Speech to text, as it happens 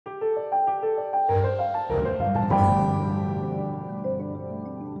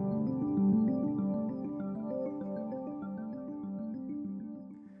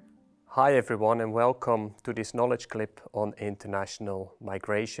Hi everyone and welcome to this knowledge clip on international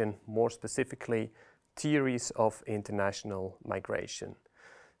migration, more specifically theories of international migration.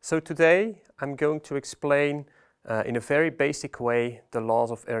 So today I'm going to explain in a very basic way the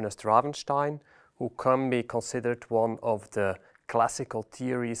laws of Ernest Ravenstein, who can be considered one of the classical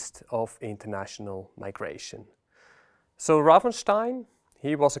theorists of international migration. So Ravenstein,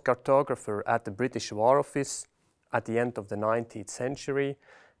 he was a cartographer at the British War Office at the end of the 19th century,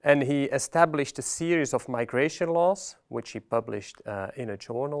 and he established a series of migration laws, which he published in a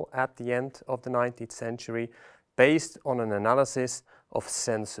journal at the end of the 19th century, based on an analysis of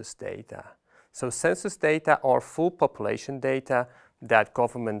census data. So census data are full population data that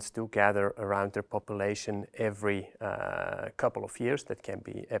governments do gather around their population every couple of years. That can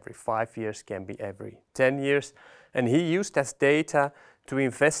be every 5 years, can be every 10 years. And he used as data to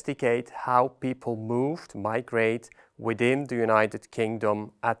investigate how people moved, migrate within the United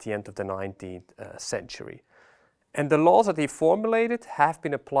Kingdom at the end of the 19th century. And the laws that he formulated have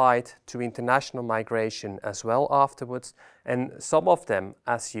been applied to international migration as well afterwards, and some of them,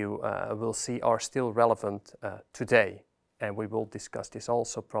 as you will see, are still relevant today. And we will discuss this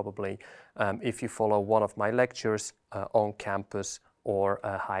also probably if you follow one of my lectures on campus or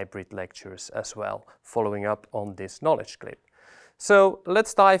hybrid lectures as well, following up on this knowledge clip. So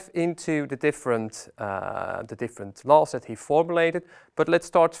let's dive into the different laws that he formulated, but let's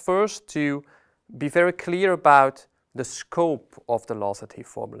start first to be very clear about the scope of the laws that he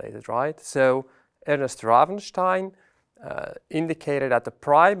formulated, right? So Ernest Ravenstein indicated that the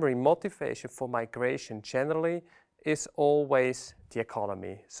primary motivation for migration generally is always the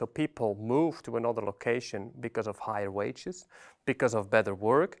economy. So people move to another location because of higher wages, because of better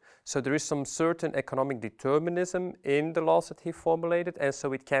work. So there is some certain economic determinism in the laws that he formulated, and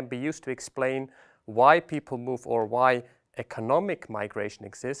so it can be used to explain why people move or why economic migration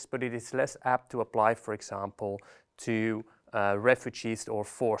exists, but it is less apt to apply, for example, to refugees or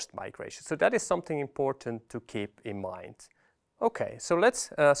forced migration. So that is something important to keep in mind. Okay, so let's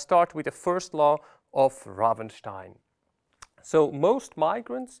start with the first law of Ravenstein. So most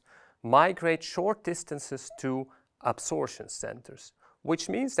migrants migrate short distances to absorption centers, which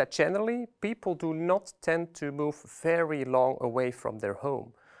means that generally people do not tend to move very long away from their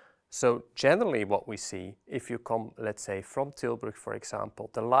home. So generally what we see, if you come, let's say, from Tilburg, for example,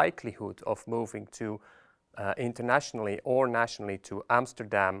 the likelihood of moving to internationally or nationally to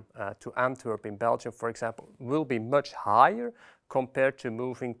Amsterdam, to Antwerp in Belgium, for example, will be much higher compared to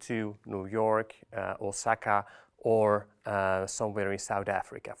moving to New York, Osaka, or somewhere in South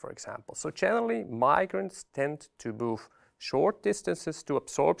Africa, for example. So generally, migrants tend to move short distances to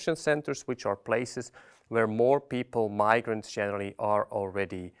absorption centers, which are places where more people, migrants generally, are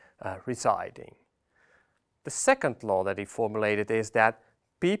already residing. The second law that he formulated is that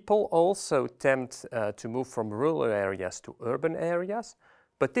people also tend to move from rural areas to urban areas,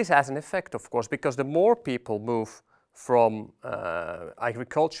 but this has an effect, of course, because the more people move from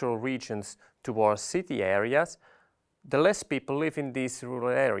agricultural regions towards city areas, the less people live in these rural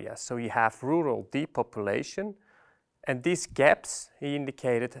areas. So you have rural depopulation, and these gaps, he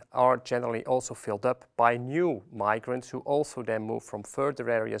indicated, are generally also filled up by new migrants who also then move from further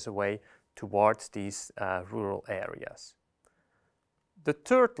areas away towards these rural areas. The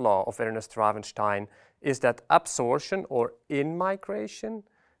third law of Ernest Ravenstein is that absorption or in-migration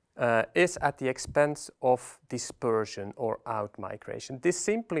is at the expense of dispersion or out-migration. This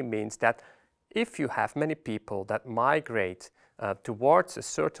simply means that if you have many people that migrate towards a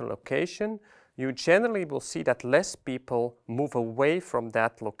certain location, you generally will see that less people move away from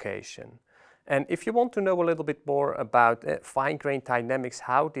that location. And if you want to know a little bit more about fine-grained dynamics,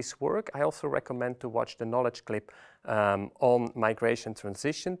 how this works, I also recommend to watch the knowledge clip on migration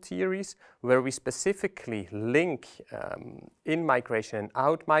transition theories, where we specifically link in-migration and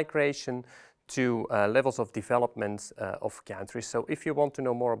out-migration to levels of development of countries. So if you want to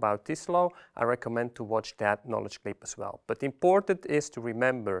know more about this law, I recommend to watch that knowledge clip as well. But important is to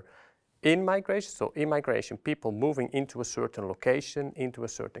remember in-migration, so in-migration, people moving into a certain location, into a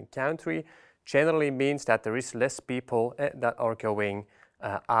certain country, generally means that there is less people that are going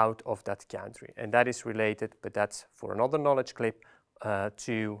out of that country. And that is related, but that's for another knowledge clip,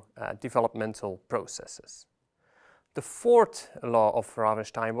 to developmental processes. The fourth law of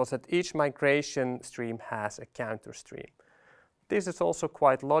Ravenstein was that each migration stream has a counter stream. This is also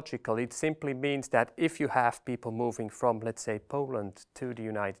quite logical. It simply means that if you have people moving from, let's say, Poland to the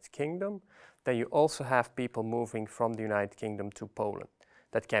United Kingdom, then you also have people moving from the United Kingdom to Poland.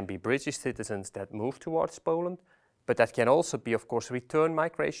 That can be British citizens that move towards Poland, but that can also be, of course, return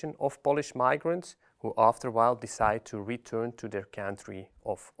migration of Polish migrants who after a while decide to return to their country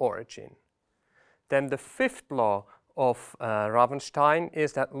of origin. Then the fifth law of Ravenstein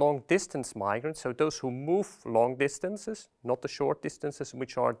is that long-distance migrants, so those who move long distances, not the short distances,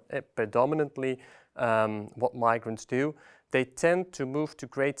 which are predominantly what migrants do, they tend to move to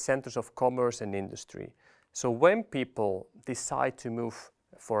great centers of commerce and industry. So when people decide to move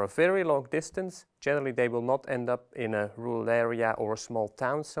for a very long distance, generally they will not end up in a rural area or a small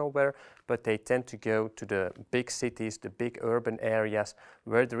town somewhere, but they tend to go to the big cities, the big urban areas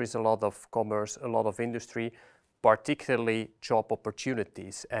where there is a lot of commerce, a lot of industry, particularly job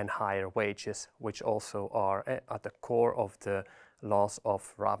opportunities and higher wages, which also are at the core of the laws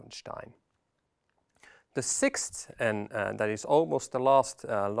of Ravenstein. The sixth, and that is almost the last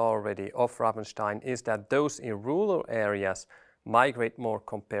law already of Ravenstein, is that those in rural areas migrate more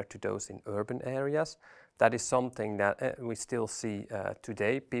compared to those in urban areas. That is something that we still see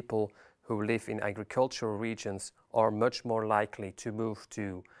today. People who live in agricultural regions are much more likely to move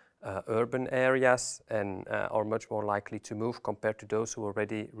to urban areas and are much more likely to move compared to those who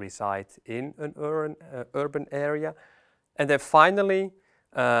already reside in an urban area. And then finally,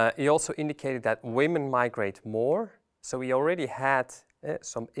 he also indicated that women migrate more. So he already had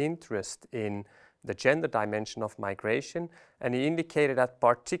some interest in the gender dimension of migration, and he indicated that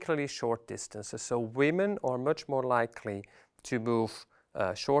particularly short distances. So women are much more likely to move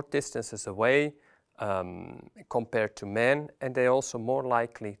short distances away compared to men, and they're also more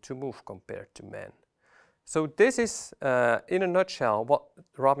likely to move compared to men. So this is, in a nutshell, what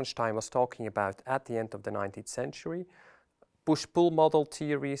Ravenstein was talking about at the end of the 19th century. Push-pull model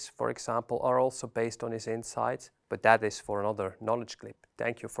theories, for example, are also based on his insights, but that is for another knowledge clip.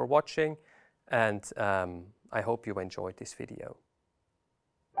 Thank you for watching, and I hope you enjoyed this video.